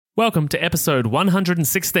Welcome to episode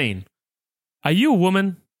 116. Are you a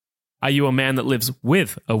woman? Are you a man that lives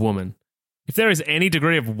with a woman? If there is any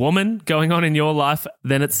degree of woman going on in your life,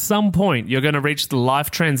 then at some point you're going to reach the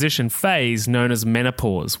life transition phase known as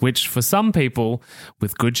menopause, which for some people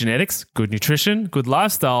with good genetics, good nutrition, good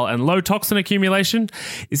lifestyle, and low toxin accumulation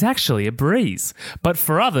is actually a breeze. But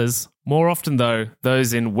for others, more often though,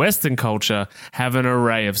 those in Western culture have an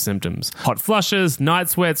array of symptoms. Hot flushes, night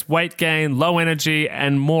sweats, weight gain, low energy,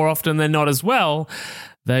 and more often than not as well,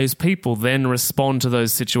 those people then respond to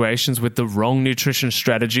those situations with the wrong nutrition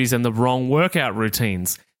strategies and the wrong workout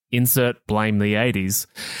routines. Insert blame the 80s.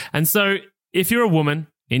 And so if you're a woman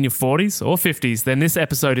in your 40s or 50s, then this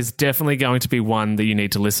episode is definitely going to be one that you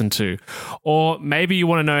need to listen to. Or maybe you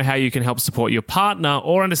want to know how you can help support your partner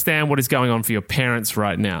or understand what is going on for your parents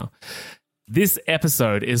right now. This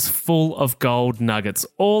episode is full of gold nuggets,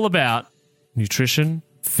 all about nutrition,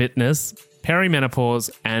 fitness,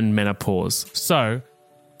 perimenopause, and menopause. So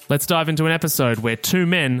let's dive into an episode where two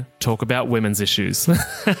men talk about women's issues.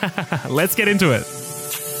 Let's get into it.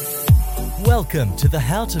 Welcome to the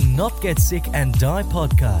How to Not Get Sick and Die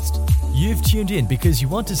podcast. You've tuned in because you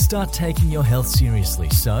want to start taking your health seriously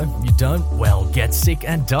so you don't, well, get sick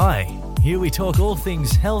and die. Here we talk all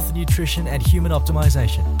things health, nutrition, and human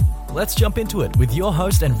optimization. Let's jump into it with your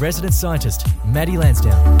host and resident scientist, Maddie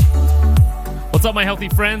Lansdowne. What's up, my healthy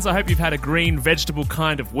friends? I hope you've had a green vegetable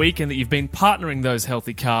kind of week and that you've been partnering those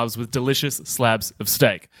healthy carbs with delicious slabs of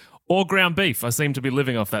steak. Or ground beef. I seem to be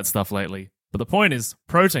living off that stuff lately. But the point is,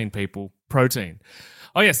 protein, people, protein.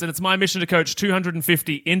 Oh yes, and it's my mission to coach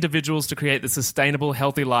 250 individuals to create the sustainable,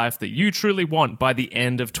 healthy life that you truly want by the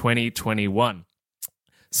end of 2021.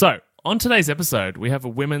 So, on today's episode, we have a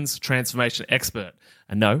women's transformation expert.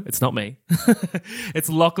 And no, it's not me. It's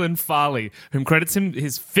Lachlan Farley, whom credits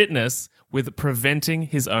his fitness with preventing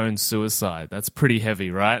his own suicide. That's pretty heavy,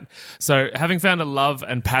 right? So having found a love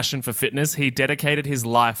and passion for fitness, he dedicated his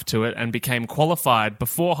life to it and became qualified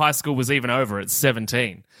before high school was even over at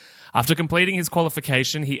 17. After completing his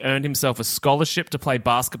qualification, he earned himself a scholarship to play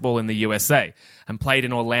basketball in the USA and played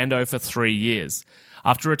in Orlando for 3 years.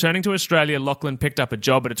 After returning to Australia, Lachlan picked up a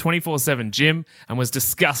job at a 24/7 gym and was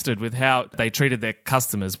disgusted with how they treated their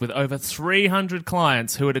customers, with over 300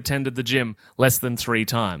 clients who had attended the gym less than 3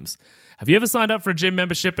 times. Have you ever signed up for a gym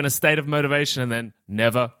membership in a state of motivation and then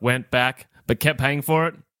never went back but kept paying for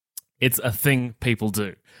it? It's a thing people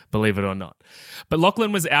do, believe it or not. But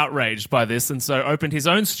Lachlan was outraged by this and so opened his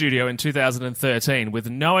own studio in 2013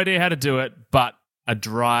 with no idea how to do it, but a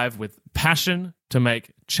drive with passion to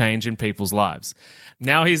make change in people's lives.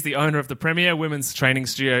 Now he's the owner of the premier women's training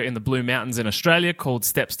studio in the Blue Mountains in Australia called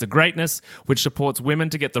Steps to Greatness, which supports women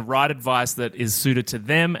to get the right advice that is suited to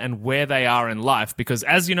them and where they are in life. Because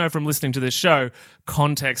as you know from listening to this show,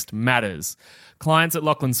 context matters. Clients at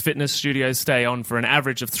Lachlan's fitness studios stay on for an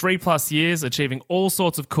average of 3+ years, achieving all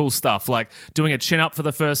sorts of cool stuff like doing a chin-up for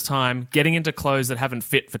the first time, getting into clothes that haven't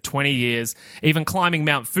fit for 20 years, even climbing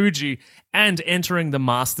Mount Fuji, and entering the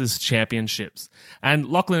Masters Championships. And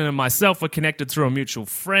Lachlan and myself were connected through a mutual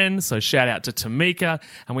friend, so shout out to Tamika,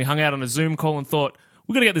 and we hung out on a Zoom call and thought,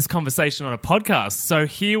 we're going to get this conversation on a podcast. So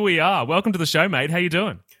here we are. Welcome to the show, mate. How you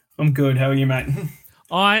doing? I'm good. How are you, mate?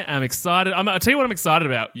 I am excited. I'll tell you what I'm excited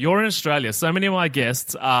about. You're in Australia. So many of my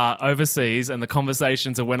guests are overseas, and the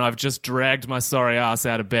conversations are when I've just dragged my sorry ass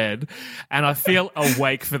out of bed, and I feel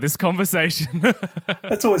awake for this conversation.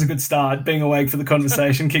 That's always a good start. Being awake for the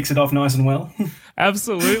conversation kicks it off nice and well.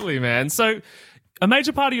 Absolutely, man. So a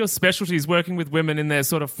major part of your specialty is working with women in their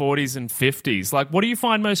sort of 40s and 50s. Like, what do you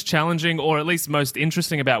find most challenging or at least most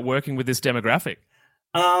interesting about working with this demographic?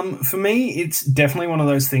 For me, it's definitely one of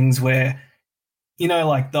those things where, you know,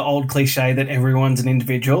 like the old cliche that everyone's an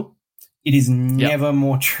individual, it is never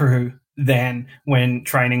more true than when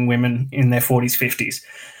training women in their 40s, 50s.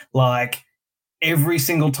 Like every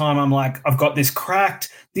single time I'm like, I've got this cracked,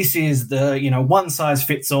 this is the, one size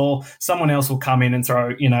fits all, someone else will come in and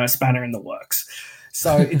throw, a spanner in the works.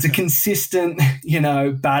 So it's a consistent,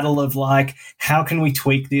 battle of like, how can we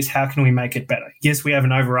tweak this? How can we make it better? Yes, we have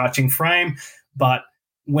an overarching frame, but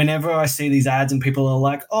whenever I see these ads and people are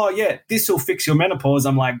like, oh, yeah, this will fix your menopause,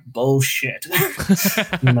 I'm like, bullshit.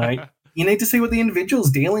 You need to see what the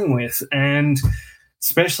individual's dealing with. And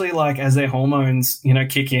especially like as their hormones,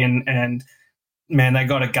 kick in and, man, they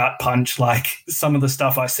got a gut punch. Like some of the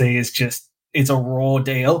stuff I see is just, it's a raw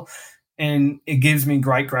deal. And it gives me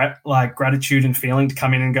great gratitude and feeling to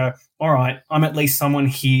come in and go, all right, I'm at least someone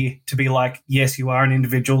here to be like, yes, you are an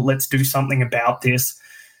individual. Let's do something about this.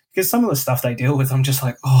 Because some of the stuff they deal with, I'm just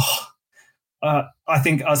like, oh, I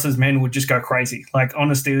think us as men would just go crazy. Like,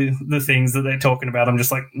 honestly, the things that they're talking about, I'm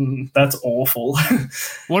just like, that's awful.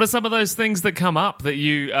 What are some of those things that come up that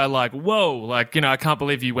you are like, whoa, like, I can't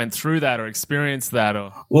believe you went through that or experienced that?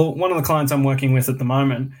 Or Well, one of the clients I'm working with at the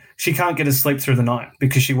moment, she can't get to sleep through the night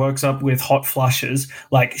because she wakes up with hot flushes.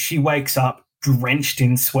 Like, she wakes up drenched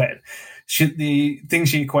in sweat. The thing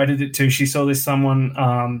she equated it to, she saw this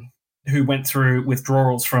someone who went through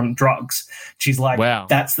withdrawals from drugs. She's like, wow,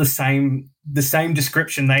 that's the same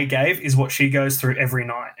description they gave is what she goes through every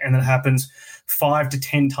night. And it happens 5 to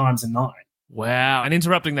 10 times a night. Wow. And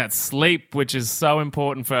interrupting that sleep, which is so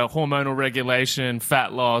important for hormonal regulation,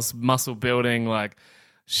 fat loss, muscle building, like,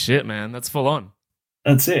 shit, man, that's full on.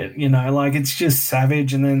 That's it. Like, it's just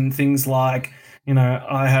savage. And then things like,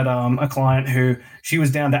 I had a client who she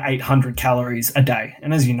was down to 800 calories a day.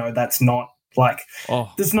 And as you know, that's not like,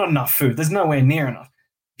 there's not enough food. There's nowhere near enough.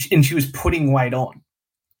 And she was putting weight on.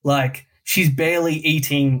 Like, she's barely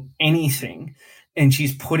eating anything and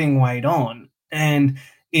she's putting weight on. And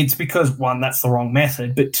it's because, one, that's the wrong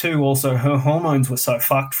method. But two, also her hormones were so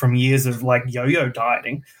fucked from years of like yo-yo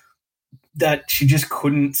dieting that she just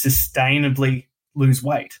couldn't sustainably lose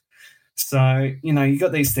weight. So, you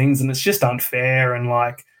got these things and it's just unfair. And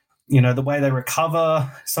like, the way they recover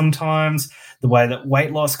sometimes, the way that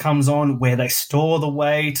weight loss comes on, where they store the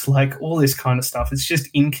weight, like all this kind of stuff. It's just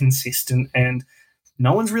inconsistent and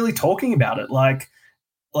no one's really talking about it. Like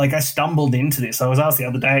I stumbled into this. I was asked the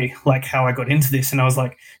other day, like, how I got into this, and I was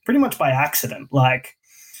like, pretty much by accident. Like,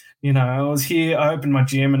 I was here, I opened my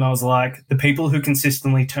gym, and I was like, the people who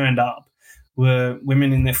consistently turned up were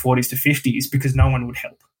women in their 40s to 50s because no one would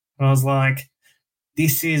help. And I was like,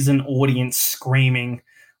 this is an audience screaming,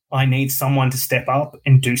 I need someone to step up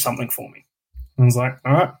and do something for me. And I was like,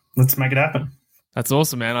 all right, let's make it happen. That's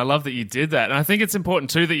awesome, man. I love that you did that. And I think it's important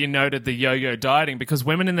too that you noted the yo-yo dieting, because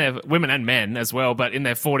women and men as well, but in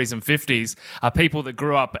their 40s and 50s are people that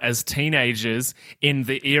grew up as teenagers in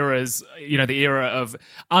the eras, the era of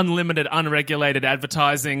unlimited, unregulated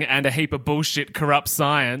advertising and a heap of bullshit, corrupt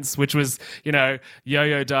science, which was,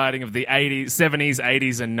 yo-yo dieting of the 80s, 70s,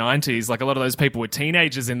 80s and 90s. Like, a lot of those people were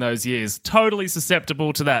teenagers in those years, totally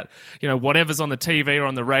susceptible to that, whatever's on the TV or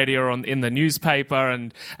on the radio or in the newspaper,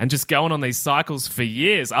 and just going on these cycles for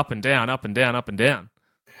years, up and down, up and down, up and down.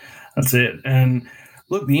 That's it. And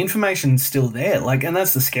look, the information's still there. Like, and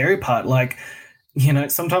that's the scary part. Like,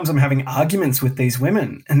 sometimes I'm having arguments with these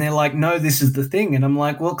women and they're like, no, this is the thing. And I'm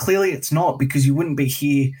like, well, clearly it's not, because you wouldn't be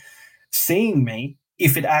here seeing me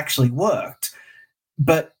if it actually worked.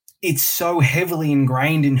 But it's so heavily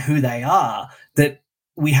ingrained in who they are that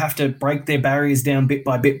we have to break their barriers down bit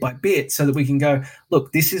by bit by bit so that we can go,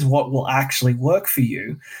 look, this is what will actually work for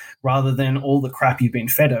you, rather than all the crap you've been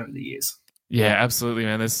fed over the years. Yeah, absolutely,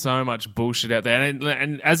 man. There's so much bullshit out there.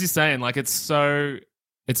 And as you're saying, like, it's so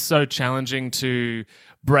challenging to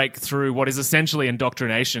break through what is essentially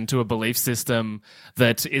indoctrination to a belief system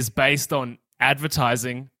that is based on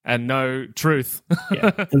advertising and no truth.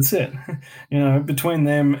 Yeah, that's it. Between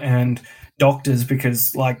them and doctors,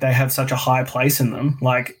 because like they have such a high place in them,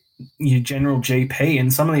 like your general GP,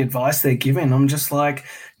 and some of the advice they're giving, I'm just like,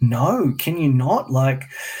 no, can you not? Like,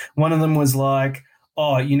 one of them was like,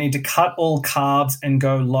 oh, you need to cut all carbs and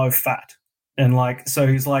go low fat. And like, so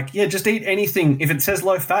he's like, yeah, just eat anything. If it says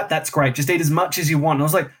low fat, that's great. Just eat as much as you want. And I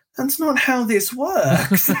was like, that's not how this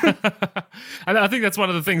works. And I think that's one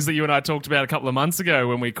of the things that you and I talked about a couple of months ago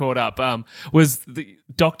when we caught up, was the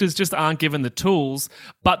doctors just aren't given the tools,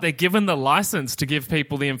 but they're given the license to give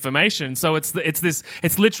people the information. So it's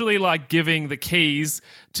literally like giving the keys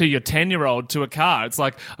to your 10-year-old to a car. It's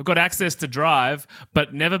like, I've got access to drive,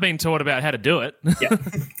 but never been taught about how to do it. Yeah,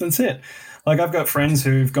 that's it. Like, I've got friends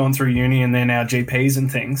who've gone through uni and they're now GPs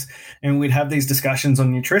and things, and we'd have these discussions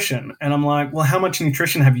on nutrition. And I'm like, well, how much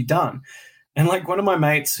nutrition have you done? And like, one of my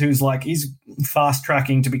mates who's like, he's fast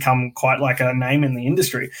tracking to become quite like a name in the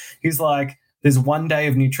industry. He's like, there's 1 day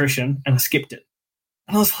of nutrition and I skipped it.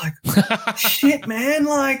 And I was like, shit, man,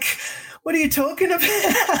 like, what are you talking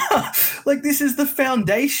about? Like, this is the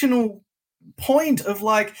foundational point of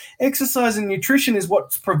like exercise and nutrition is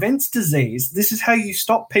what prevents disease. This is how you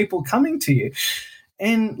stop people coming to you.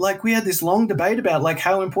 And like, we had this long debate about like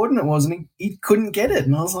how important it was, and he couldn't get it.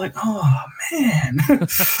 And I was like, oh man.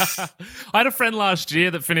 I had a friend last year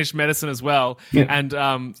that finished medicine as well. Yeah. And,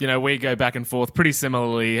 we go back and forth pretty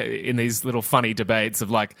similarly in these little funny debates of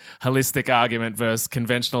like holistic argument versus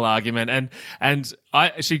conventional argument. And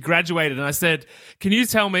she graduated, and I said, can you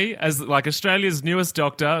tell me, as like Australia's newest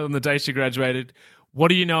doctor on the day she graduated, what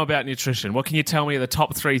do you know about nutrition? What can you tell me are the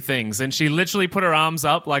top 3 things? And she literally put her arms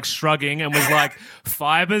up, like shrugging, and was like,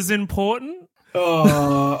 fiber's important.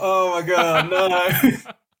 Oh my God, no.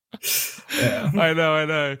 Yeah. I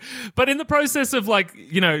know. But in the process of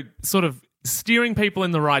sort of steering people in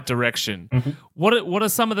the right direction, what are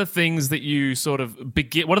some of the things that you sort of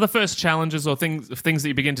begin? What are the first challenges or things that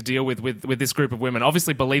you begin to deal with this group of women?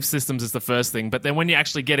 Obviously, belief systems is the first thing, but then when you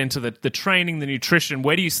actually get into the training, the nutrition,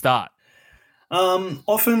 where do you start?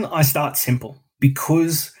 Often I start simple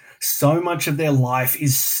because so much of their life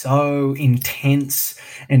is so intense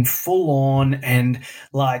and full on, and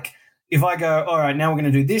like if I go, all right, now we're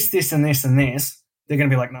going to do this, this, and this, and this, they're going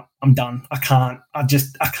to be like, no, I'm done. I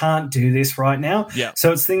can't do this right now. Yeah.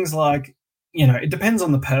 So it's things like, it depends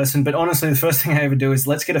on the person, but honestly, the first thing I ever do is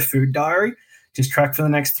let's get a food diary, just track for the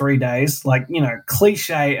next 3 days,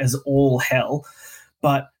 cliche as all hell,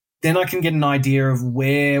 but then I can get an idea of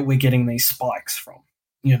where we're getting these spikes from,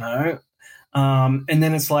 and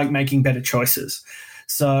then it's like making better choices.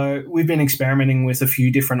 So we've been experimenting with a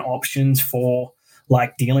few different options for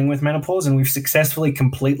like dealing with menopause, and we've successfully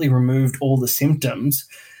completely removed all the symptoms.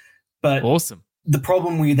 But awesome. The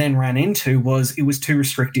problem we then ran into was it was too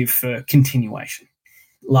restrictive for continuation.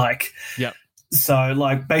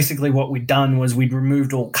 So basically what we'd done was we'd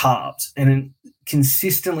removed all carbs, and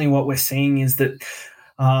consistently what we're seeing is that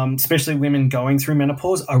especially women going through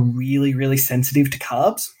menopause are really, really sensitive to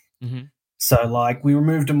carbs. Mm-hmm. So we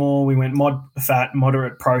removed them all. We went fat,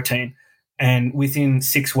 moderate protein, and within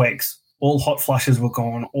 6 weeks, all hot flushes were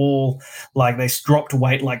gone. All they dropped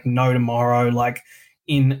weight like no tomorrow. Like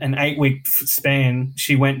in an 8-week span,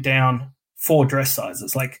 she went down 4 dress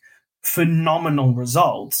sizes. Like phenomenal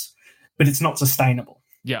results, but it's not sustainable.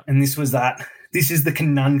 Yeah. And this is the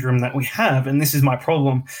conundrum that we have, and this is my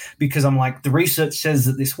problem because I'm like, the research says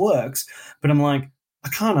that this works, but I'm like, I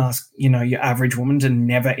can't ask, your average woman to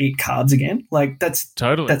never eat carbs again. Like that's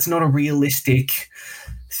not a realistic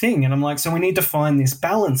thing. And I'm like, so we need to find this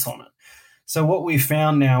balance on it. So what we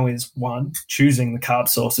found now is, one, choosing the carb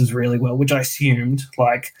sources really well, which I assumed,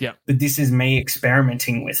 but this is me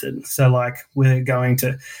experimenting with it. So we're going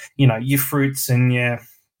to, your fruits and your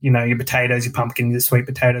potatoes, your pumpkins, your sweet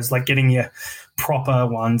potatoes, getting your proper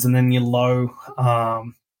ones, and then your low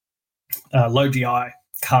GI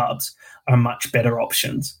carbs are much better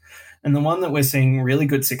options. And the one that we're seeing really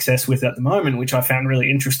good success with at the moment, which I found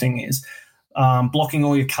really interesting, is blocking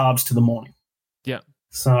all your carbs to the morning. Yeah.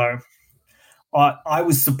 So I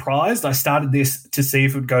was surprised. I started this to see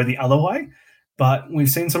if it would go the other way, but we've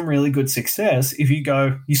seen some really good success. If you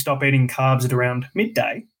stop eating carbs at around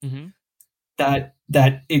midday, that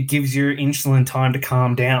it gives your insulin time to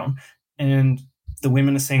calm down, and the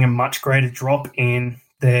women are seeing a much greater drop in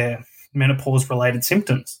their menopause-related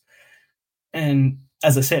symptoms. And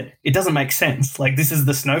as I said, it doesn't make sense. This is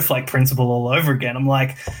the snowflake principle all over again. I'm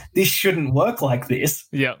like, this shouldn't work like this.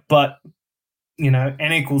 Yeah. But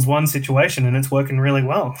N=1 situation, and it's working really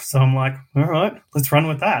well. So I'm like, all right, let's run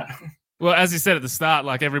with that. Well, as you said at the start,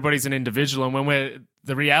 everybody's an individual, and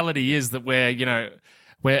the reality is that we're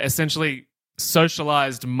essentially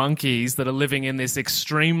socialized monkeys that are living in this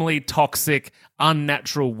extremely toxic,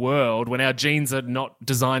 unnatural world when our genes are not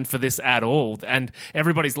designed for this at all. And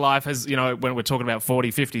everybody's life has, when we're talking about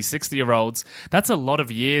 40, 50, 60-year-olds, that's a lot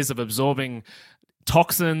of years of absorbing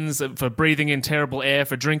toxins, for breathing in terrible air,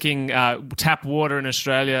 for drinking tap water in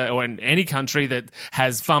Australia or in any country that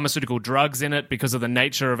has pharmaceutical drugs in it because of the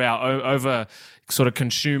nature of our over sort of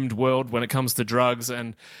consumed world when it comes to drugs.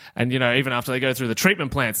 And even after they go through the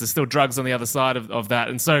treatment plants, there's still drugs on the other side of that.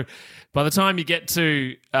 And so by the time you get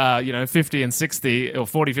to 50 and 60 or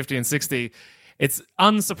 40, 50 and 60, it's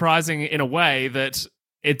unsurprising in a way that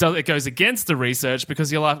it goes against the research,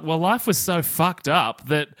 because you're like, well, life was so fucked up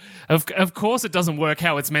that of course it doesn't work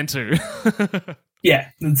how it's meant to. Yeah,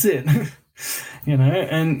 that's it.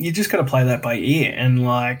 And you just got to play that by ear, and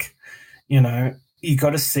you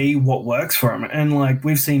got to see what works for them. And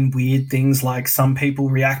we've seen weird things, some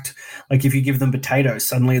people react, if you give them potatoes,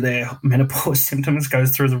 suddenly their menopause symptoms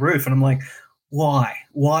goes through the roof. And I'm like, why?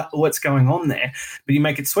 What's going on there? But you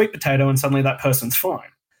make it sweet potato and suddenly that person's fine.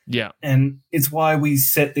 Yeah. And it's why we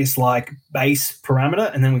set this base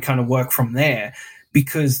parameter, and then we kind of work from there,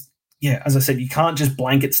 because, as I said, you can't just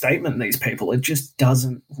blanket statement these people. It just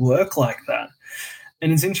doesn't work like that.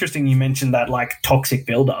 And it's interesting you mentioned that toxic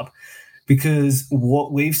buildup, because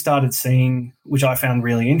what we've started seeing, which I found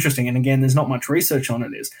really interesting, and again, there's not much research on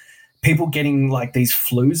it, is people getting these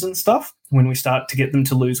flus and stuff when we start to get them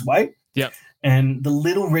to lose weight. Yeah. And the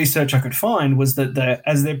little research I could find was that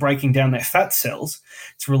as they're breaking down their fat cells,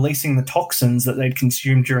 it's releasing the toxins that they'd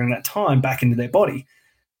consumed during that time back into their body.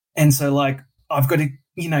 And so I've got to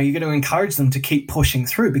you got to encourage them to keep pushing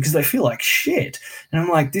through because they feel like shit. And I'm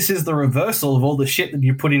like, this is the reversal of all the shit that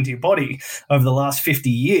you put into your body over the last 50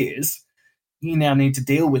 years. You now need to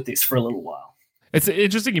deal with this for a little while. It's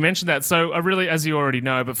interesting you mentioned that. So I really, as you already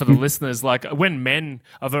know, but for the listeners, like when men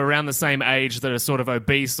of around the same age that are sort of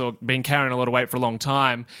obese or been carrying a lot of weight for a long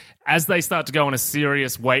time, as they start to go on a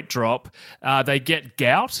serious weight drop, they get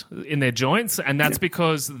gout in their joints, and that's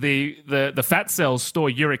because the fat cells store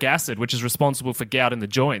uric acid, which is responsible for gout in the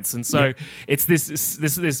joints. And so it's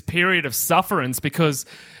this period of sufferance because,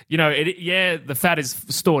 the fat is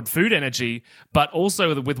stored food energy, but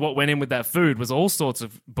also with what went in with that food was all sorts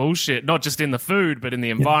of bullshit, not just in the food, but in the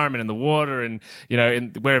environment, in the water, and,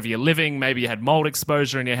 in wherever you're living. Maybe you had mold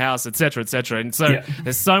exposure in your house, et cetera, et cetera. And so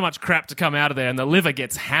there's so much crap to come out of there, and the liver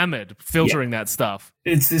gets hammered filtering that stuff.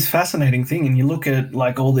 It's this fascinating thing, and you look at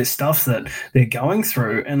like all this stuff that they're going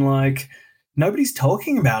through, and like nobody's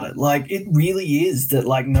talking about it. Like it really is that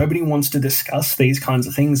like nobody wants to discuss these kinds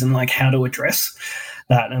of things and like how to address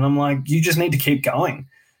that. And I'm like, you just need to keep going.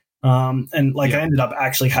 And like I ended up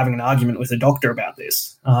actually having an argument with a doctor about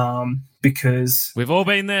this because we've all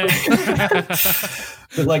been there.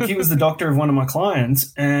 But like he was the doctor of one of my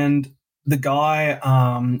clients, and the guy,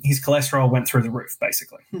 his cholesterol went through the roof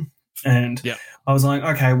basically. And I was like,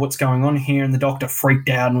 okay, what's going on here? And the doctor freaked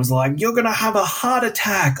out and was like, you're going to have a heart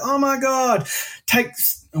attack. Oh my God. Take,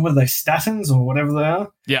 what are they, statins or whatever they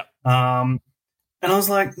are? Yeah. And I was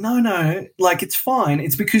like, no, like it's fine.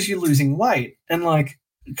 It's because you're losing weight and like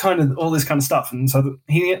kind of all this kind of stuff. And so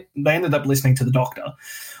they ended up listening to the doctor,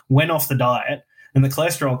 went off the diet, and the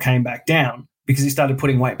cholesterol came back down because he started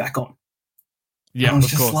putting weight back on. Yeah, and I was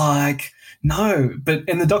just like, no.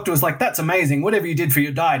 And the doctor was like, that's amazing. Whatever you did for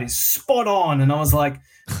your diet is spot on. And I was like,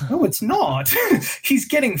 no, it's not. He's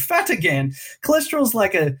getting fat again. Cholesterol's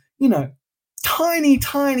like a, tiny,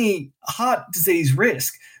 tiny heart disease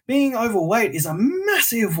risk. Being overweight is a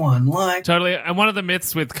massive one. Like totally. And one of the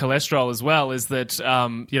myths with cholesterol as well is that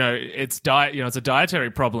it's diet. It's a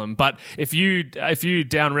dietary problem. But if you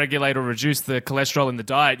downregulate or reduce the cholesterol in the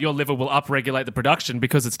diet, your liver will upregulate the production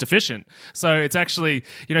because it's deficient. So it's actually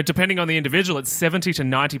depending on the individual, it's 70 to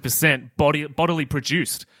 90% bodily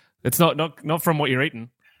produced. It's not from what you're eating.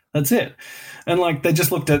 That's it. And like they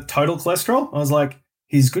just looked at total cholesterol. I was like,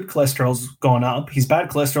 his good cholesterol's gone up, his bad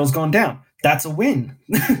cholesterol's gone down. That's a win,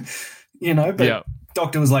 but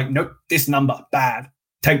doctor was like, nope, this number, bad,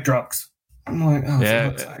 take drugs. I'm like, oh,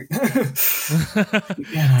 It's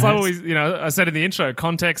like always, I said in the intro,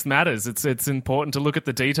 context matters. It's important to look at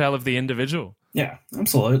the detail of the individual. Yeah,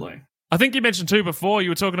 absolutely. I think you mentioned too before, you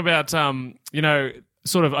were talking about,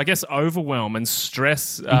 sort of, I guess, overwhelm and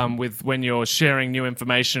stress with when you're sharing new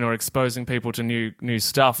information or exposing people to new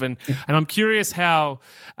stuff. And I'm curious how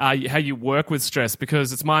you work with stress,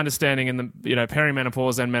 because it's my understanding in the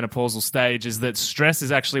perimenopause and menopausal stage is that stress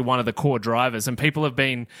is actually one of the core drivers, and people have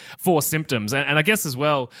been for symptoms. And I guess as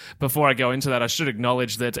well, before I go into that, I should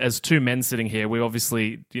acknowledge that as two men sitting here, we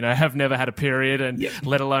obviously have never had a period and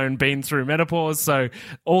let alone been through menopause. So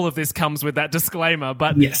all of this comes with that disclaimer.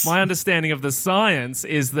 But my understanding of the science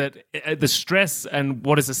is that the stress and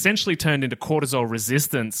what is essentially turned into cortisol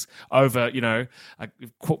resistance over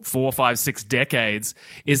 4, 5, 6 decades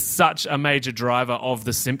is such a major driver of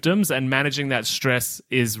the symptoms, and managing that stress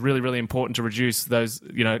is really, really important to reduce those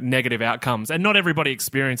negative outcomes. And not everybody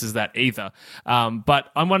experiences that either.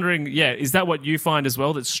 But I'm wondering, is that what you find as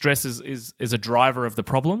well, that stress is a driver of the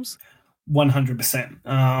problems?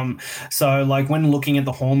 100%. So like when looking at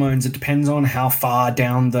the hormones, it depends on how far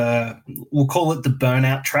down we'll call it the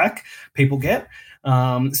burnout track people get.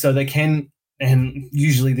 So they can, and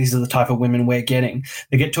usually these are the type of women we're getting,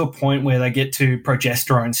 they get to a point where they get to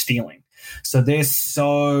progesterone stealing. So they're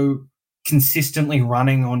so consistently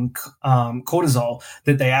running on cortisol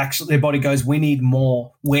that their body goes, we need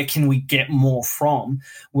more. Where can we get more from?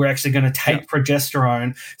 We're actually going to take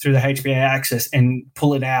progesterone through the HPA axis and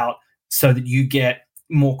pull it out so that you get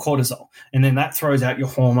more cortisol. And then that throws out your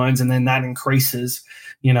hormones, and then that increases,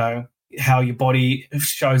 how your body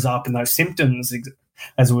shows up in those symptoms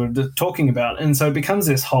as we were talking about. And so it becomes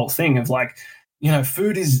this whole thing of like,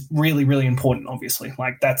 food is really, really important, obviously.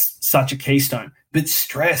 Like that's such a keystone. But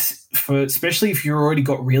stress, especially if you've already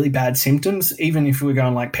got really bad symptoms, even if we're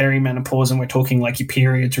going like perimenopause and we're talking like your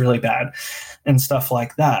period's really bad and stuff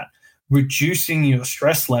like that, reducing your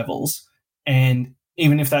stress levels, and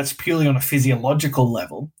even if that's purely on a physiological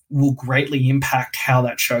level, will greatly impact how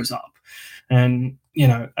that shows up. And,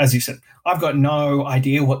 as you said, I've got no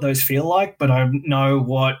idea what those feel like, but I know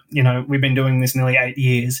what, we've been doing this nearly 8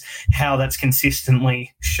 years, how that's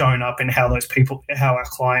consistently shown up and how our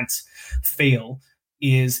clients feel,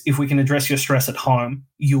 is if we can address your stress at home,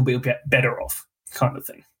 you'll be better off, kind of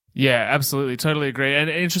thing. Yeah, absolutely. Totally agree. And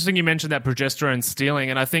interesting you mentioned that progesterone stealing,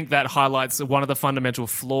 and I think that highlights one of the fundamental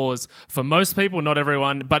flaws for most people, not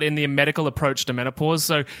everyone, but in the medical approach to menopause.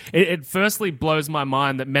 So it firstly blows my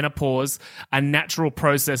mind that menopause, a natural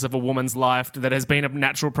process of a woman's life that has been a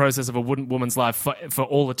natural process of a woman's life for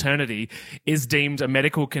all eternity, is deemed a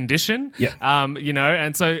medical condition. Yeah.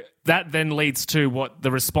 And so that then leads to what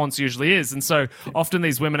the response usually is. And so often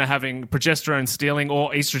these women are having progesterone stealing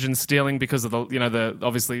or estrogen stealing because of the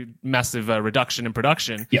obviously massive reduction in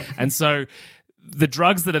production. Yep. And so the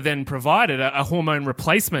drugs that are then provided are hormone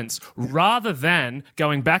replacements rather than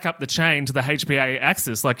going back up the chain to the HPA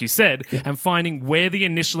axis, like you said, and finding where the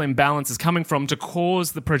initial imbalance is coming from to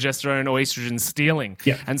cause the progesterone or estrogen stealing.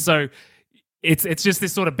 Yeah. And so it's just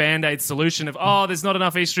this sort of Band-Aid solution of, there's not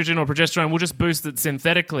enough estrogen or progesterone, we'll just boost it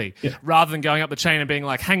synthetically, rather than going up the chain and being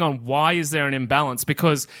like, hang on, why is there an imbalance?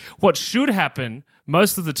 Because what should happen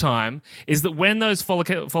most of the time is that when those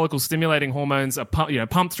follicle-stimulating hormones are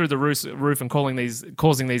pumped through the roof and causing these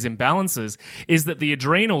imbalances, is that the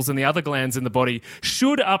adrenals and the other glands in the body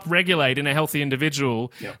should upregulate in a healthy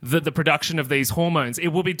individual the production of these hormones. It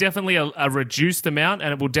will be definitely a reduced amount,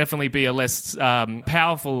 and it will definitely be a less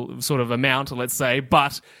powerful sort of amount, let's say,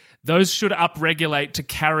 but those should upregulate to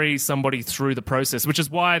carry somebody through the process, which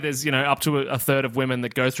is why there's, up to a third of women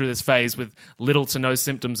that go through this phase with little to no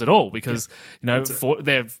symptoms at all, because,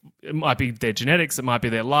 it might be their genetics, it might be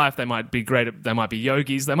their life, they might be great they might be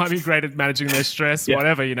yogis, they might be great at managing their stress,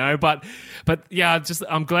 whatever, but yeah,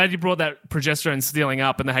 I'm glad you brought that progesterone stealing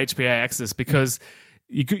up in the HPA axis, because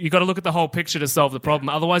you got to look at the whole picture to solve the problem.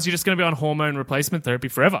 Otherwise, you're just going to be on hormone replacement therapy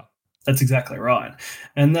forever. That's exactly right.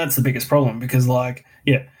 And that's the biggest problem, because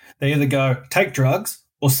they either go take drugs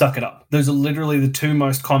or suck it up. Those are literally the two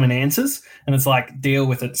most common answers. And it's like, deal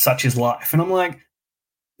with it, such is life. And I'm like,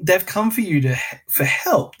 they've come for you for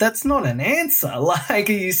help. That's not an answer. Like,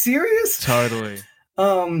 are you serious? Totally.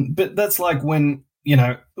 But that's like when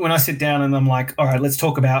I sit down and I'm like, all right, let's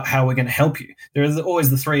talk about how we're going to help you. There are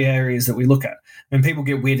always the three areas that we look at. And people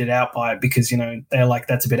get weirded out by it because, they're like,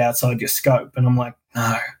 that's a bit outside your scope. And I'm like,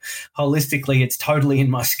 no, holistically, it's totally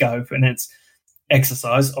in my scope. And it's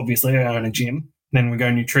exercise, obviously, I own a gym. Then we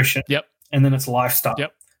go nutrition. Yep. And then it's lifestyle.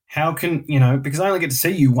 Yep. How can, because I only get to see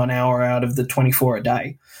you 1 hour out of the 24 a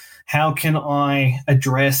day, how can I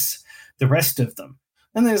address the rest of them?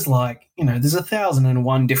 And there's there's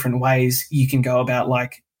 1,001 different ways you can go about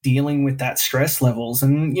dealing with that stress levels.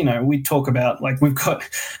 And, we talk about we've got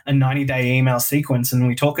a 90-day email sequence and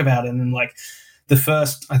we talk about it. And the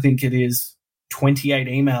first, I think it is 28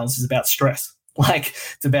 emails is about stress.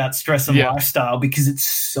 It's about stress and lifestyle, because it's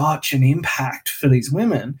such an impact for these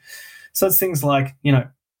women. So it's things like,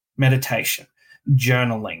 meditation,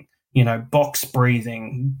 journaling, box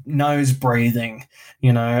breathing, nose breathing,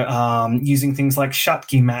 using things like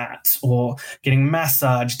Shutki mats or getting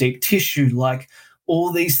massage, deep tissue,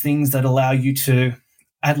 all these things that allow you to,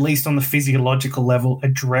 at least on the physiological level,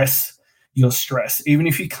 address your stress, even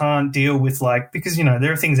if you can't deal with because,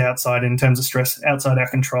 there are things outside in terms of stress, outside our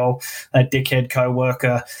control, that dickhead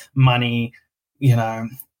coworker, money,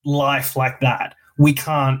 life like that. We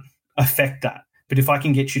can't affect that. But if I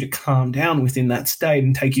can get you to calm down within that state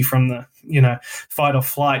and take you from the, fight or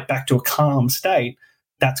flight back to a calm state,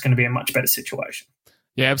 that's going to be a much better situation.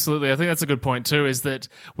 Yeah, absolutely. I think that's a good point too, is that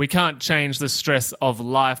we can't change the stress of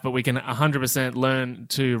life, but we can 100% learn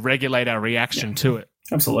to regulate our reaction to it.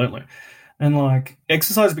 Absolutely. And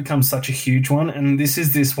exercise becomes such a huge one. And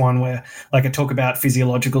this one where I talk about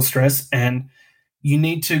physiological stress, and you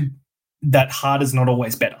need to, that hard is not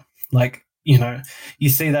always better. You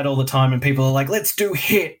see that all the time and people are like, let's do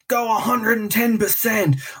HIIT, go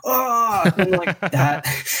 110%. Oh, and that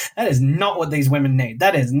is not what these women need.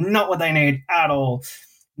 That is not what they need at all.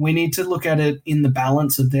 We need to look at it in the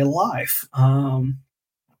balance of their life. And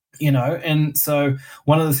so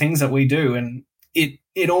one of the things that we do, and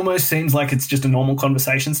it almost seems like it's just a normal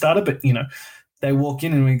conversation starter, but, they walk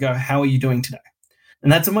in and we go, how are you doing today?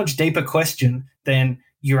 And that's a much deeper question than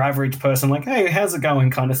your average person, hey, how's it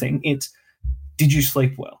going kind of thing. It's, did you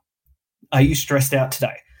sleep well? Are you stressed out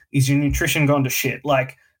today? Is your nutrition gone to shit?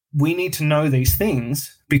 We need to know these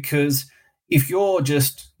things, because if your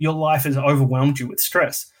life has overwhelmed you with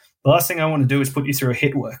stress, the last thing I want to do is put you through a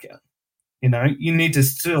HIIT workout. You need to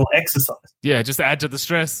still exercise. Yeah, just add to the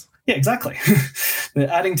stress. Yeah, exactly. They're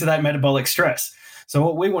adding to that metabolic stress. So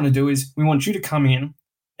what we want to do is we want you to come in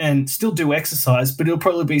and still do exercise, but it'll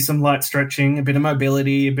probably be some light stretching, a bit of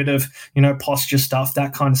mobility, a bit of, posture stuff,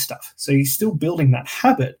 that kind of stuff. So you're still building that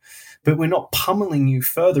habit, but we're not pummeling you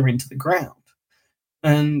further into the ground.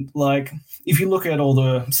 And like, if you look at all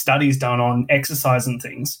the studies done on exercise and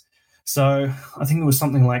things, so I think it was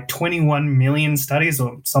something like 21 million studies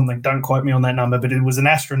or something. Don't quote me on that number, but it was an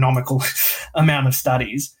astronomical amount of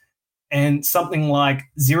studies. And something like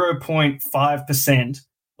 0.5%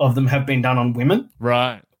 of them have been done on women.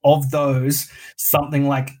 Right. Of those, something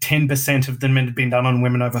like 10% of them had been done on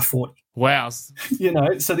women over 40. Wow. You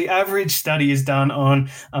know, so the average study is done on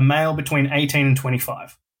a male between 18 and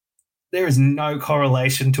 25. There is no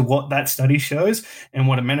correlation to what that study shows and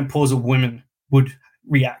what a menopausal woman would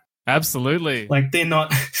react. Absolutely. Like they're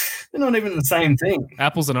not even the same thing.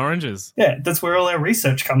 Apples and oranges. Yeah, that's where all our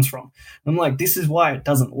research comes from. I'm like, this is why it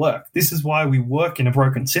doesn't work. This is why we work in a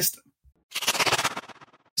broken system.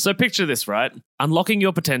 So picture this, right? Unlocking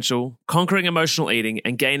your potential, conquering emotional eating,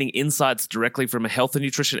 and gaining insights directly from a health and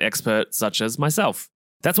nutrition expert such as myself.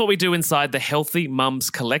 That's what we do inside the Healthy Mums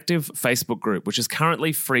Collective Facebook group, which is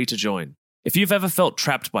currently free to join. If you've ever felt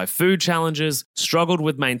trapped by food challenges, struggled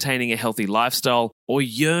with maintaining a healthy lifestyle, or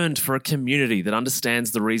yearned for a community that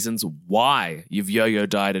understands the reasons why you've yo-yo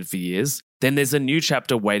dieted for years, then there's a new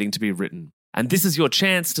chapter waiting to be written. And this is your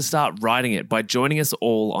chance to start writing it by joining us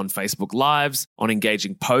all on Facebook Lives, on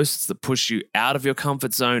engaging posts that push you out of your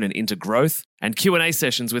comfort zone and into growth, and Q&A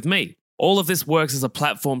sessions with me. All of this works as a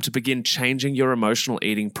platform to begin changing your emotional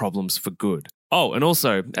eating problems for good. Oh, and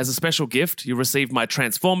also, as a special gift, you'll receive my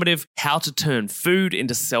transformative How to Turn Food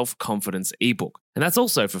into Self-Confidence ebook. And that's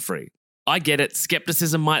also for free. I get it,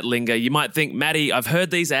 skepticism might linger. You might think, Maddie, I've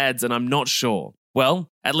heard these ads and I'm not sure. Well,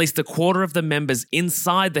 at least a quarter of the members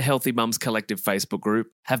inside the Healthy Mums Collective Facebook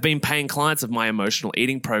group have been paying clients of my emotional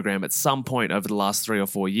eating program at some point over the last 3 or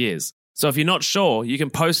 4 years. So if you're not sure, you can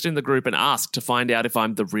post in the group and ask to find out if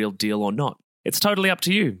I'm the real deal or not. It's totally up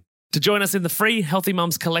to you. To join us in the free Healthy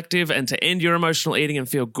Mums Collective and to end your emotional eating and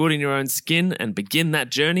feel good in your own skin and begin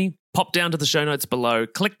that journey, pop down to the show notes below,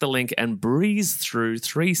 click the link and breeze through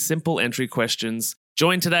 3 simple entry questions.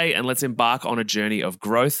 Join today and let's embark on a journey of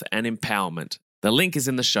growth and empowerment. The link is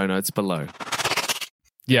in the show notes below.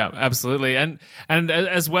 Yeah, absolutely. And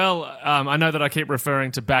as well, I know that I keep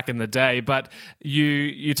referring to back in the day, but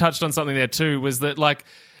you touched on something there too, was that like,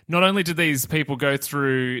 not only did these people go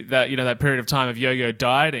through that, you know, that period of time of yo-yo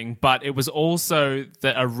dieting, but it was also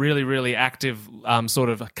a really, really active sort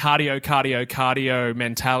of cardio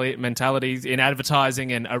mentalities in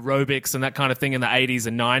advertising and aerobics and that kind of thing in the 80s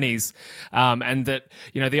and 90s. And that,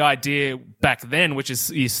 you know, the idea back then, which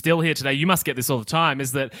is still here today, you must get this all the time,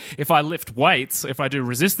 is that if I lift weights, if I do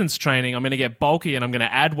resistance training, I'm going to get bulky and I'm going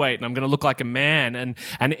to add weight and I'm going to look like a man.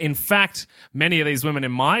 And in fact, many of these women,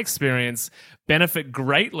 in my experience, benefit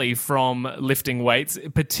greatly from lifting weights,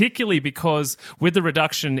 particularly because with the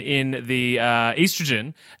reduction in the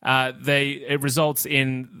estrogen, it results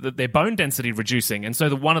in their bone density reducing. And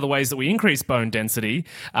so one of the ways that we increase bone density,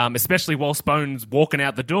 especially whilst bones walking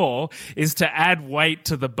out the door, is to add weight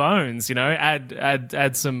to the bones, you know,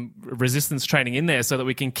 add some resistance training in there so that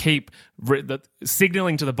we can keep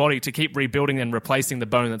signaling to the body to keep rebuilding and replacing the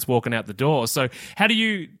bone that's walking out the door. So how do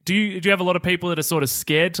you have a lot of people that are sort of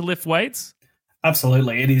scared to lift weights?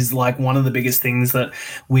 Absolutely. It is like one of the biggest things that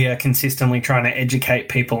we are consistently trying to educate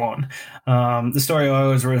people on. The story I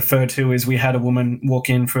always refer to is we had a woman walk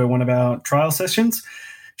in for one of our trial sessions.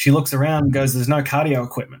 She looks around and goes, "There's no cardio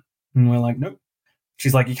equipment." And we're like, "Nope."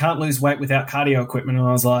 She's like, "You can't lose weight without cardio equipment." And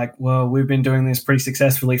I was like, "Well, we've been doing this pretty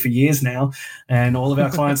successfully for years now, and all of our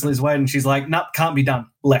clients lose weight." And she's like, "Nope, can't be done."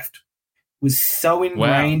 Left. It was so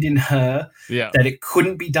ingrained in her that it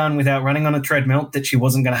couldn't be done without running on a treadmill that she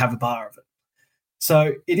wasn't going to have a bar of it.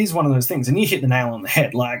 So it is one of those things, and you hit the nail on the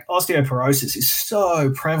head. Like osteoporosis is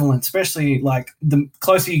so prevalent, especially like the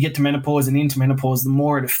closer you get to menopause and into menopause, the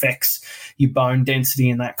more it affects your bone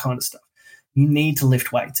density and that kind of stuff. You need to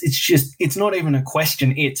lift weights. It's not even a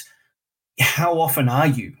question. It's how often are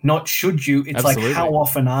you? Not should you. It's Absolutely. Like how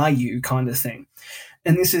often are you kind of thing.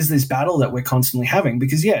 And this is this battle that we're constantly having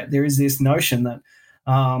because, yeah, there is this notion that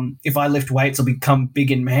if I lift weights, I'll become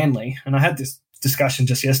big and manly. And I had this discussion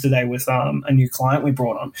just yesterday with a new client we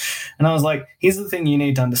brought on. And I was like, here's the thing you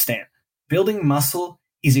need to understand. Building muscle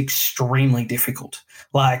is extremely difficult.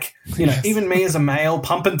 Like, you know, even me as a male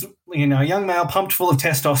young male pumped full of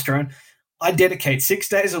testosterone, I dedicate 6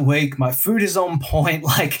 days a week. My food is on point.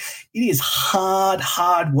 Like it is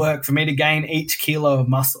hard work for me to gain each kilo of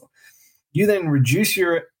muscle. You then reduce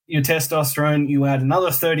your testosterone, you add another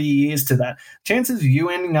 30 years to that. Chances of you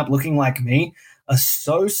ending up looking like me are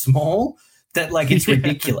so small that like it's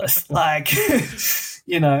ridiculous. Like,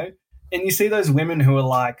 you know, and you see those women who are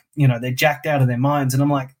like, you know, they're jacked out of their minds. And I'm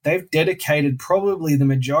like, they've dedicated probably the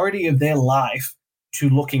majority of their life to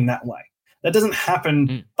looking that way. That doesn't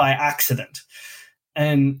happen by accident.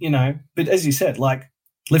 And, but as you said, like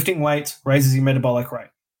lifting weights raises your metabolic rate.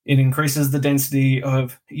 It increases the density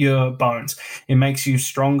of your bones. It makes you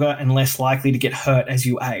stronger and less likely to get hurt as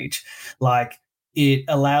you age. Like it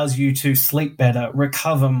allows you to sleep better,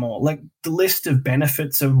 recover more. Like the list of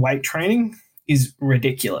benefits of weight training is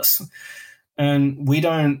ridiculous. And we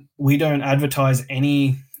don't advertise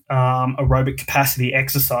any aerobic capacity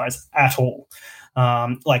exercise at all.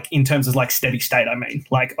 Like in terms of like steady state, I mean,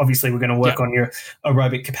 like obviously we're going to work on your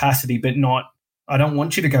aerobic capacity, but I don't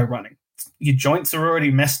want you to go running. Your joints are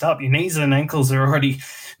already messed up. Your knees and ankles are already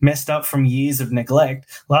messed up from years of neglect.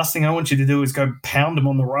 Last thing I want you to do is go pound them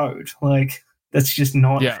on the road. Like that's just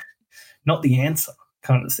not the answer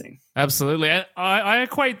kind of thing. Absolutely. I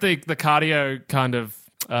equate the cardio kind of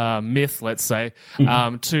myth, let's say,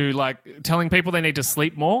 to like telling people they need to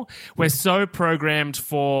sleep more. We're so programmed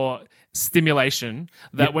for stimulation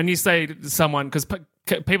that when you say to someone, because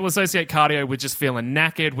people associate cardio with just feeling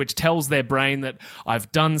knackered, which tells their brain that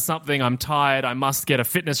I've done something, I'm tired, I must get a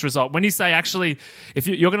fitness result. When you say actually, if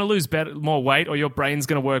you're going to lose more weight or your brain's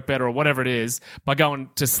going to work better or whatever it is by going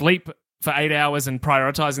to sleep for 8 hours and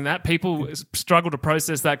prioritizing that, people struggle to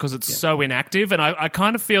process that because it's so inactive. And I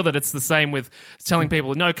kind of feel that it's the same with telling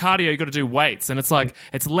people, no, cardio, you got to do weights. And it's like,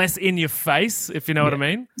 it's less in your face, if you know what I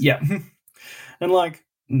mean. Yeah. And like,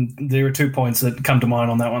 there are 2 points that come to mind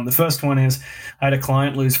on that one. The first one is I had a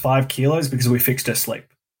client lose 5 kilos because we fixed her sleep.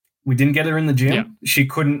 We didn't get her in the gym. Yeah. She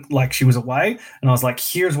couldn't, like she was away. And I was like,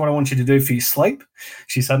 here's what I want you to do for your sleep.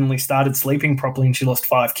 She suddenly started sleeping properly and she lost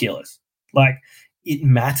 5 kilos. Like it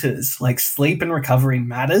matters. Like sleep and recovery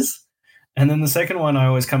matters. And then the second one I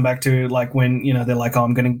always come back to, like when, they're like, oh,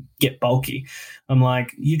 I'm going to get bulky. I'm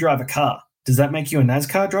like, you drive a car. Does that make you a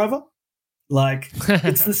NASCAR driver? Like,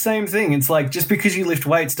 it's the same thing. It's like just because you lift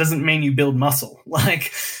weights doesn't mean you build muscle.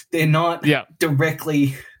 Like, they're not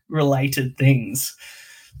directly related things.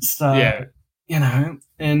 So,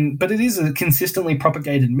 but it is a consistently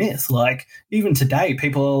propagated myth. Like, even today,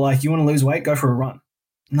 people are like, you want to lose weight? Go for a run.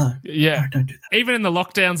 No. Yeah. No, don't do that. Even in the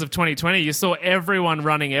lockdowns of 2020, you saw everyone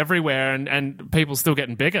running everywhere and people still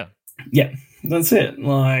getting bigger. Yeah, that's it.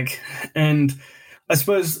 Like, and I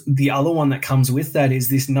suppose the other one that comes with that is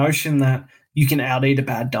this notion that you can out-eat a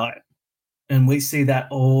bad diet. And we see that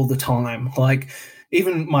all the time. Like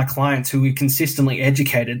even my clients who we consistently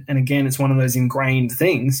educated, and again, it's one of those ingrained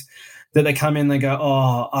things that they come in, they go,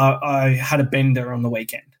 oh, I had a bender on the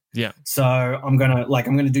weekend. Yeah. So I'm going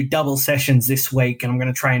to do double sessions this week and I'm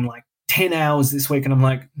going to train like 10 hours this week. And I'm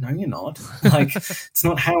like, no, you're not. Like, it's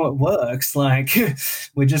not how it works. Like,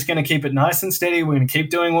 we're just going to keep it nice and steady. We're going to keep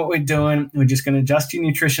doing what we're doing. We're just going to adjust your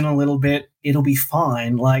nutrition a little bit. It'll be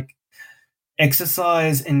fine. Like,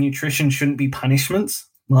 exercise and nutrition shouldn't be punishments.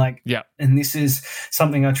 Like, and this is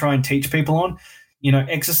something I try and teach people on.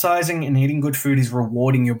 Exercising and eating good food is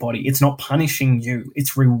rewarding your body. It's not punishing you.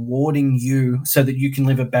 It's rewarding you so that you can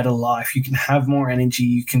live a better life. You can have more energy.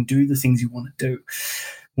 You can do the things you want to do.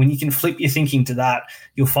 When you can flip your thinking to that,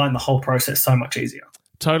 you'll find the whole process so much easier.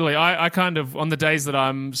 Totally. I kind of, on the days that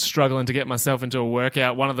I'm struggling to get myself into a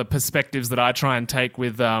workout, one of the perspectives that I try and take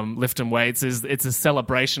with lifting weights is it's a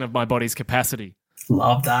celebration of my body's capacity.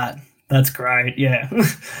 Love that. That's great. Yeah.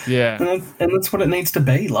 Yeah. And that's what it needs to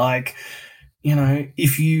be. Like,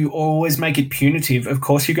 if you always make it punitive, of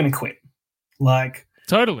course you're going to quit. Like,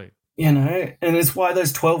 totally. And it's why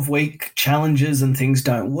those 12-week challenges and things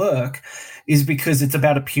don't work, is because it's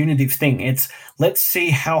about a punitive thing. It's let's see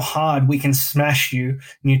how hard we can smash you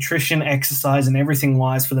nutrition, exercise, and everything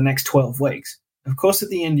wise for the next 12 weeks. Of course, at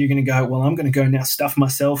the end, you're going to go, well, I'm going to go now stuff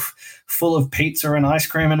myself full of pizza and ice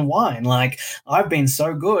cream and wine. Like, I've been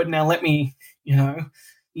so good. Now let me, you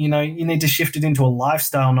need to shift it into a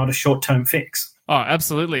lifestyle, not a short-term fix. Oh,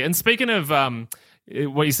 absolutely. And speaking of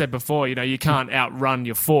what you said before, you can't outrun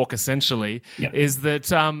your fork, essentially, is that,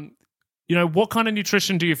 what kind of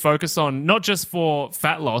nutrition do you focus on, not just for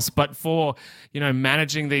fat loss, but for,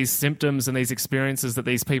 managing these symptoms and these experiences that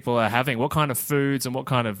these people are having? What kind of foods and what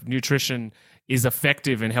kind of nutrition is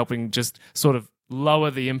effective in helping just sort of lower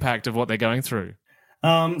the impact of what they're going through?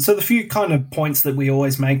 So the few kind of points that we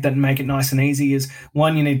always make that make it nice and easy is,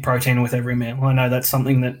 one, you need protein with every meal. I know that's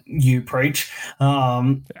something that you preach.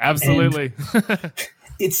 Absolutely.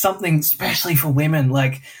 It's something, especially for women,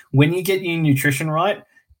 like when you get your nutrition right,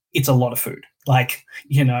 it's a lot of food. Like,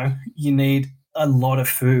 you need a lot of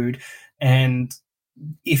food. And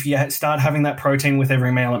if you start having that protein with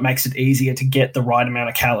every meal, it makes it easier to get the right amount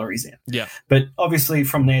of calories in. Yeah. But obviously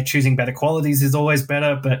from there, choosing better qualities is always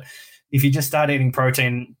better. But if you just start eating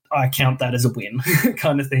protein, I count that as a win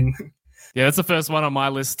kind of thing. Yeah, that's the first one on my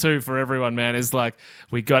list too for everyone, man, is like,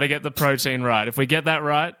 we got to get the protein right. If we get that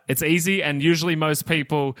right, it's easy. And usually most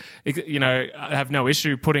people, have no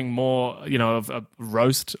issue putting more, of a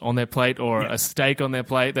roast on their plate or a steak on their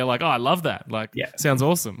plate. They're like, oh, I love that. Like, sounds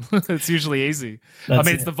awesome. It's usually easy.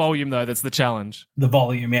 It's the volume though that's the challenge. The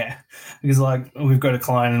volume, yeah. Because like we've got a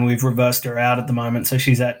client and we've reversed her out at the moment. So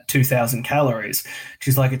she's at 2,000 calories.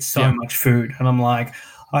 She's like, it's so much food. And I'm like,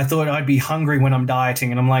 I thought I'd be hungry when I'm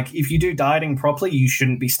dieting. And I'm like, if you do dieting properly, you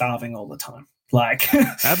shouldn't be starving all the time. Like,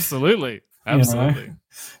 Absolutely.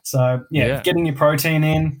 So, getting your protein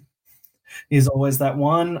in is always that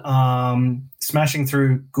one. Smashing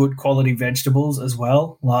through good quality vegetables as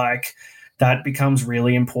well. Like, that becomes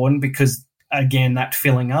really important because, again, that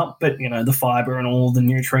filling up, but, the fiber and all the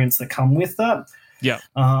nutrients that come with that. Yeah.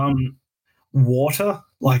 Water,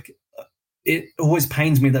 like, it always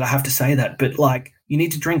pains me that I have to say that, but, like, you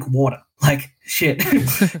need to drink water. Like, shit.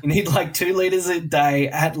 You need like 2 liters a day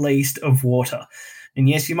at least of water. And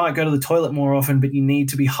yes, you might go to the toilet more often, but you need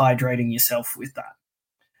to be hydrating yourself with that.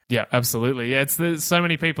 Yeah, absolutely. Yeah, there's so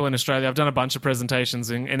many people in Australia. I've done a bunch of presentations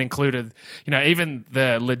and included, even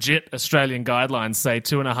the legit Australian guidelines say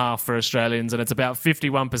 2.5 for Australians, and it's about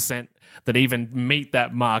 51% that even meet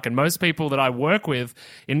that mark. And most people that I work with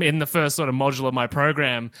in the first sort of module of my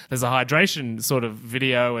program, there's a hydration sort of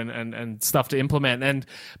video and stuff to implement. And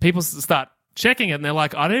people start checking it and they're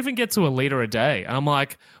like, I don't even get to a liter a day. And I'm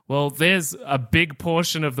like, well, there's a big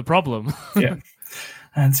portion of the problem. Yeah.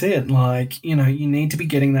 That's it. Like, you need to be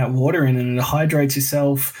getting that water in and it hydrates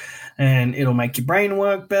yourself and it'll make your brain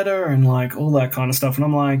work better and like all that kind of stuff. And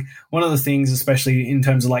I'm like, one of the things, especially in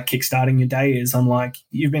terms of like kickstarting your day is I'm like,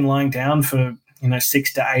 you've been lying down for,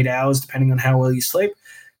 6 to 8 hours, depending on how well you sleep.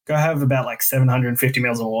 Go have about like 750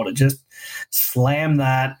 mils of water. Just slam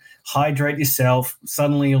that, hydrate yourself.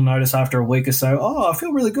 Suddenly you'll notice after a week or so, oh, I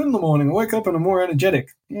feel really good in the morning. I wake up and I'm more energetic.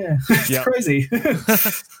 Yeah, it's crazy.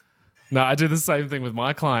 No, I do the same thing with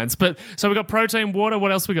my clients. But so we got protein, water.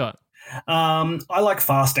 What else we got? I like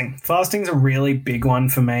fasting. Fasting's a really big one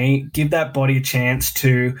for me. Give that body a chance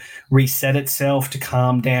to reset itself, to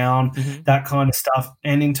calm down, that kind of stuff.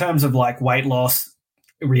 And in terms of like weight loss,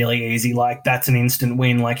 really easy. Like that's an instant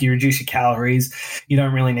win. Like you reduce your calories. You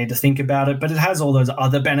don't really need to think about it, but it has all those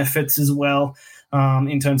other benefits as well.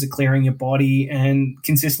 In terms of clearing your body. And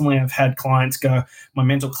consistently I've had clients go, my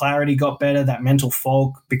mental clarity got better, that mental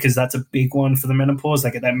fog, because that's a big one for the menopause.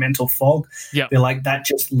 They get that mental fog. Yeah. They're like, that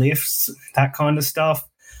just lifts, that kind of stuff.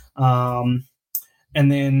 And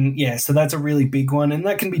then, so that's a really big one. And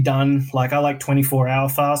that can be done, like I like 24-hour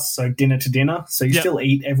fasts, so dinner to dinner. So you still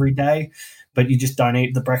eat every day, but you just don't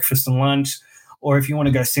eat the breakfast and lunch. Or if you want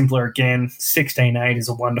to go simpler again, 16-8 is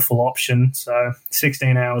a wonderful option. So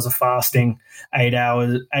 16 hours of fasting,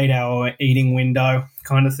 8-hour eating window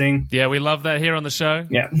kind of thing. Yeah, we love that here on the show.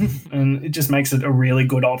 Yeah, and it just makes it a really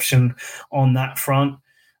good option on that front.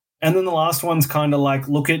 And then the last one's kind of like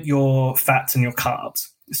look at your fats and your carbs.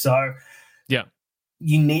 So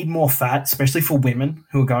you need more fat, especially for women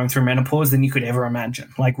who are going through menopause, than you could ever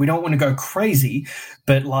imagine. Like, we don't want to go crazy,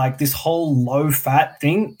 but like this whole low fat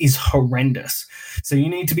thing is horrendous. So you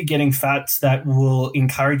need to be getting fats that will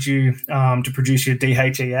encourage you to produce your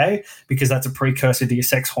DHEA, because that's a precursor to your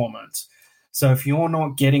sex hormones. So if you're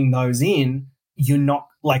not getting those in, you're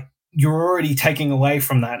already taking away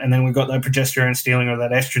from that. And then we've got that progesterone stealing or that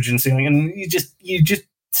estrogen stealing, and you're just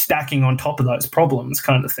stacking on top of those problems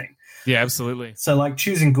kind of thing. Yeah, absolutely. So like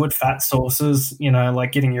choosing good fat sources,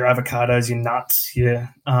 like getting your avocados, your nuts, your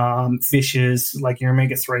fishes, like your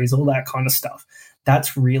omega-3s, all that kind of stuff.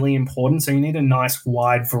 That's really important. So you need a nice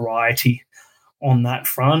wide variety on that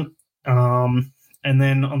front. And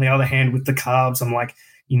then on the other hand, with the carbs, I'm like,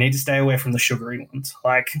 you need to stay away from the sugary ones.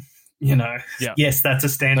 Like, yes, that's a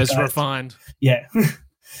standardized. That's refined. Yeah.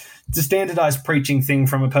 It's a standardized preaching thing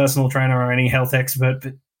from a personal trainer or any health expert,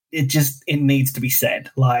 but it needs to be said.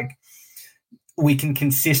 Like, we can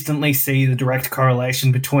consistently see the direct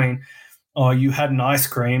correlation between, oh, you had an ice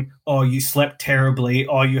cream, oh, you slept terribly,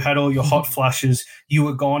 oh, you had all your hot flushes, you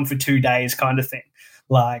were gone for 2 days kind of thing.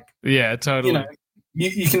 Like, yeah, totally.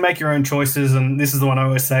 You can make your own choices. And this is the one I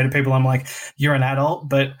always say to people. I'm like, you're an adult,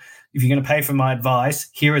 but if you're going to pay for my advice,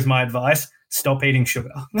 here is my advice. Stop eating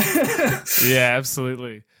sugar. Yeah,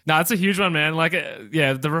 absolutely. No, it's a huge one, man. Like,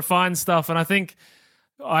 the refined stuff. And I think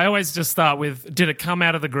I always just start with, did it come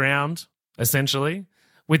out of the ground, essentially,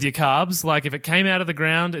 with your carbs? Like, if it came out of the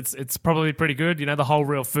ground, it's probably pretty good. The whole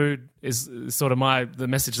real food is sort of the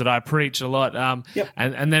message that I preach a lot.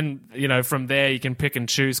 And then, from there you can pick and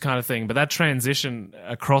choose kind of thing. But that transition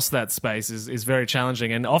across that space is very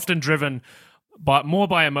challenging and often driven more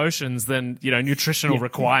by emotions than, nutritional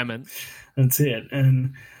requirement. That's it.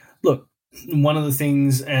 And look, one of the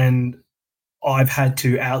things, and I've had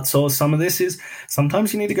to outsource some of this, is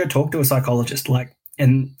sometimes you need to go talk to a psychologist.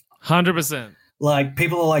 100%. Like,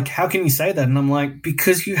 people are like, how can you say that? And I'm like,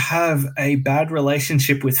 because you have a bad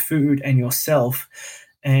relationship with food and yourself.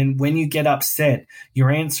 And when you get upset, your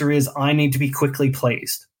answer is, I need to be quickly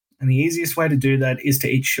pleased. And the easiest way to do that is to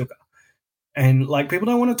eat sugar. And people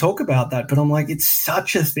don't want to talk about that, but I'm like, it's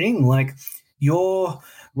such a thing. Like, your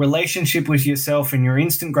relationship with yourself and your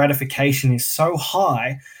instant gratification is so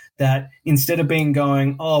high that instead of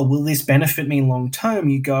going, oh, will this benefit me long term?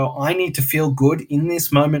 You go, I need to feel good in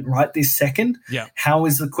this moment, right this second. Yeah. How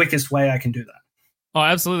is the quickest way I can do that? Oh,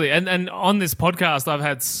 absolutely. And on this podcast, I've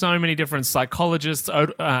had so many different psychologists,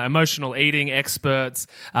 emotional eating experts,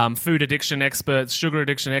 food addiction experts, sugar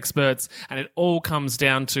addiction experts, and it all comes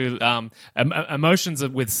down to emotions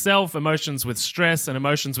with self, emotions with stress, and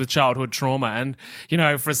emotions with childhood trauma. And,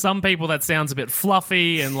 for some people that sounds a bit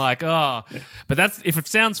fluffy and but if it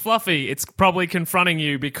sounds fluffy, it's probably confronting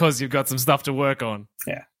you because you've got some stuff to work on.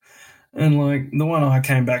 Yeah. And the one I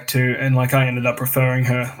came back to and I ended up referring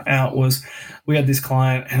her out was, we had this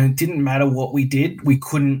client and it didn't matter what we did. We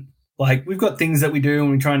couldn't, we've got things that we do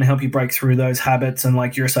and we're trying to help you break through those habits and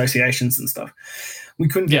your associations and stuff. We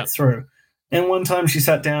couldn't get through. And one time she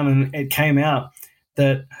sat down and it came out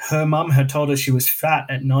that her mum had told her she was fat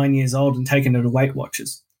at 9 years old and taken her to Weight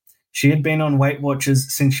Watchers. She had been on Weight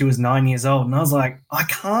Watchers since she was 9 years old. And I was like, I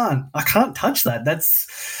can't touch that. That's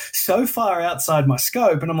so far outside my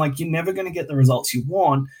scope. And I'm like, you're never going to get the results you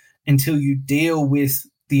want until you deal with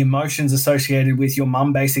the emotions associated with your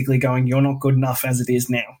mum basically going, you're not good enough as it is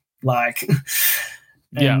now. That's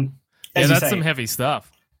some heavy stuff.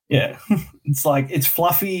 Yeah. It's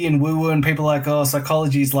fluffy and woo-woo and people are like, oh,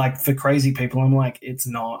 psychology is for crazy people. I'm like, it's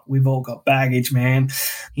not. We've all got baggage, man.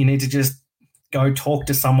 You need to just go talk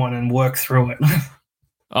to someone and work through it.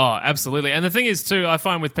 Oh, absolutely. And the thing is, too, I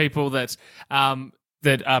find with people that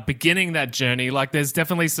that are beginning that journey, there's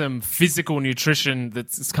definitely some physical nutrition that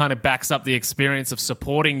kind of backs up the experience of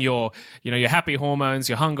supporting your happy hormones,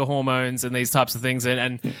 your hunger hormones, and these types of things,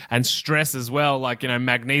 and stress as well.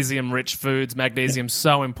 Magnesium-rich foods. Magnesium's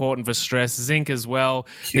so important for stress. Zinc as well.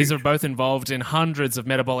 Huge. These are both involved in hundreds of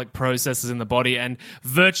metabolic processes in the body, and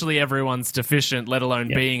virtually everyone's deficient, let alone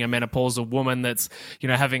being a menopausal woman that's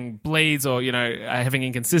having bleeds or having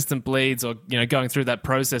inconsistent bleeds or going through that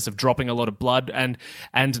process of dropping a lot of blood and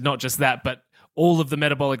not just that, but all of the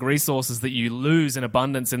metabolic resources that you lose in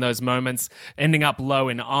abundance in those moments. Ending up low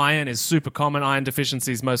in iron is super common. Iron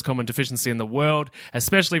deficiency is the most common deficiency in the world,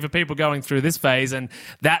 especially for people going through this phase. And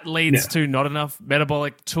that leads to not enough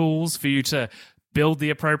metabolic tools for you to build the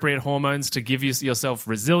appropriate hormones to give yourself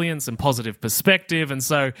resilience and positive perspective. And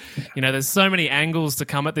so, there's so many angles to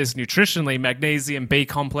come at this nutritionally, magnesium, B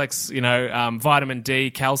complex, vitamin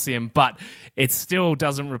D, calcium, but it still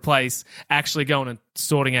doesn't replace actually going and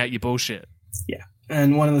sorting out your bullshit. Yeah.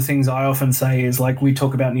 And one of the things I often say is we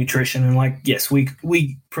talk about nutrition and yes,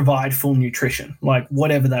 we provide full nutrition,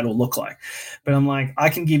 whatever that'll look like. But I'm I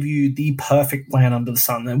can give you the perfect plan under the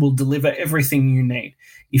sun that will deliver everything you need.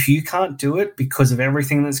 If you can't do it because of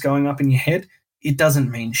everything that's going up in your head, it doesn't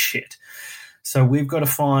mean shit. So we've got to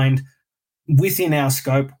find within our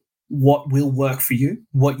scope what will work for you,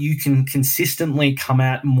 what you can consistently come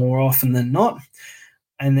at more often than not,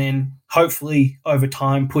 and then hopefully over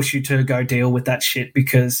time push you to go deal with that shit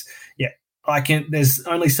because, there's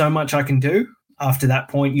only so much I can do. After that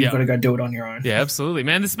point, you've got to go do it on your own. Yeah, absolutely,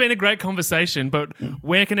 man. This has been a great conversation, but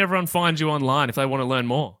where can everyone find you online if they want to learn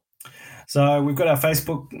more? So we've got our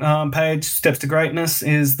Facebook page, Steps to Greatness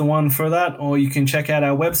is the one for that, or you can check out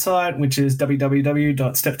our website, which is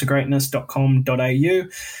www.steptogreatness.com.au.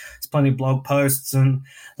 There's plenty of blog posts and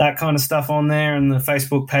that kind of stuff on there, and the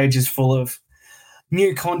Facebook page is full of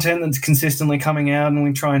new content that's consistently coming out, and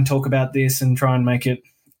we try and talk about this and try and make it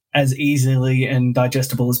as easily and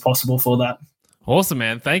digestible as possible for that. Awesome,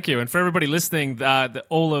 man. Thank you. And for everybody listening,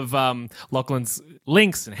 all of Lachlan's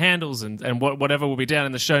links and handles and whatever will be down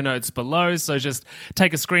in the show notes below. So just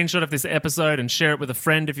take a screenshot of this episode and share it with a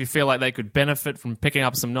friend if you feel like they could benefit from picking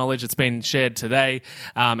up some knowledge that's been shared today,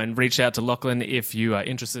 and reach out to Lachlan if you are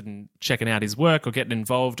interested in checking out his work or getting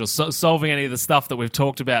involved or solving any of the stuff that we've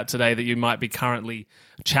talked about today that you might be currently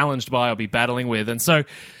challenged by or be battling with. And so,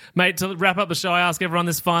 mate, to wrap up the show, I ask everyone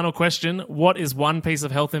this final question. What is one piece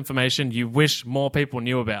of health information you wish more people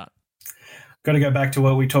knew about? Got to go back to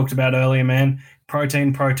what we talked about earlier, man.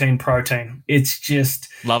 Protein, protein, protein. It's just...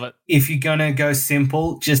 Love it. If you're going to go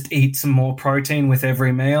simple, just eat some more protein with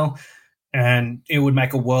every meal, and it would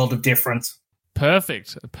make a world of difference.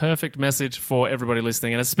 Perfect. A perfect message for everybody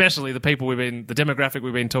listening, and especially the demographic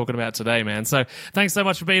we've been talking about today, man. So thanks so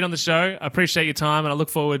much for being on the show. I appreciate your time, and I look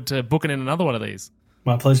forward to booking in another one of these.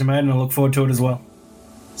 My pleasure, mate, and I look forward to it as well.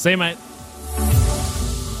 See you, mate.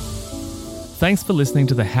 Thanks for listening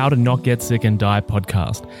to the How to Not Get Sick and Die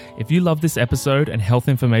podcast. If you love this episode and health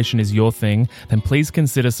information is your thing, then please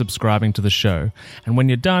consider subscribing to the show. And when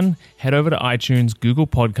you're done, head over to iTunes, Google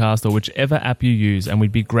Podcast, or whichever app you use, and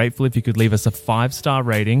we'd be grateful if you could leave us a 5-star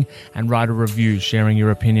rating and write a review sharing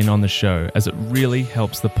your opinion on the show, as it really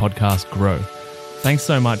helps the podcast grow. Thanks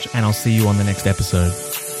so much, and I'll see you on the next episode.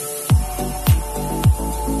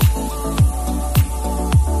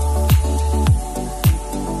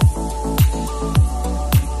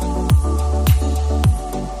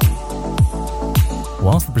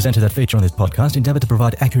 Whilst the presenter that feature on this podcast endeavour to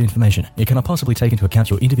provide accurate information, it cannot possibly take into account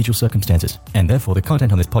your individual circumstances, and therefore the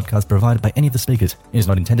content on this podcast provided by any of the speakers is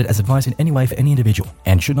not intended as advice in any way for any individual,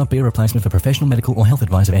 and should not be a replacement for professional medical or health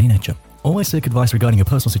advice of any nature. Always seek advice regarding your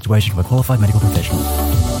personal situation from a qualified medical professional.